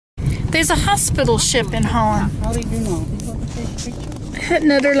There's a hospital ship in Holland. How do you know? You want to take a picture?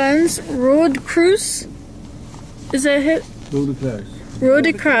 Netherlands, Rood Cruise. Is that it? Rode Kruis.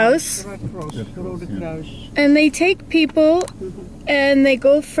 Rode Kruis. Rode Kruis. And they take people and they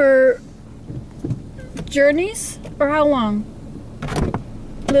go for journeys? Or how long?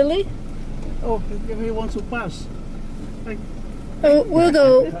 Lily? Oh, if he wants to pass. Oh, we'll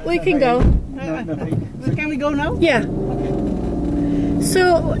go. We can go. Can we go now? Yeah.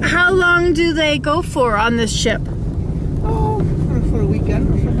 So, how long do they go for on this ship? Oh, for a weekend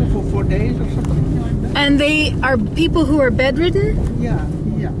or something, for 4 days or something like that. And they are people who are bedridden? Yeah,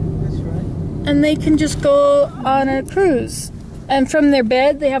 that's right. And they can just go on a cruise. And from their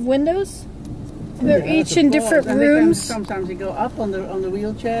bed, they have windows? They're each in different rooms? Sometimes they go up on the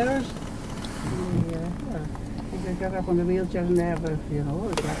wheelchairs. They get up on the wheelchairs and they have a,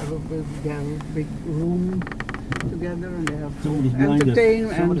 big room together and they have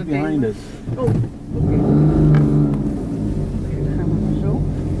entertainment. Somebody's behind us. Oh,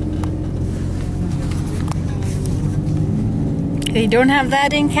 okay. They don't have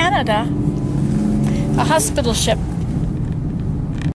that in Canada. A hospital ship.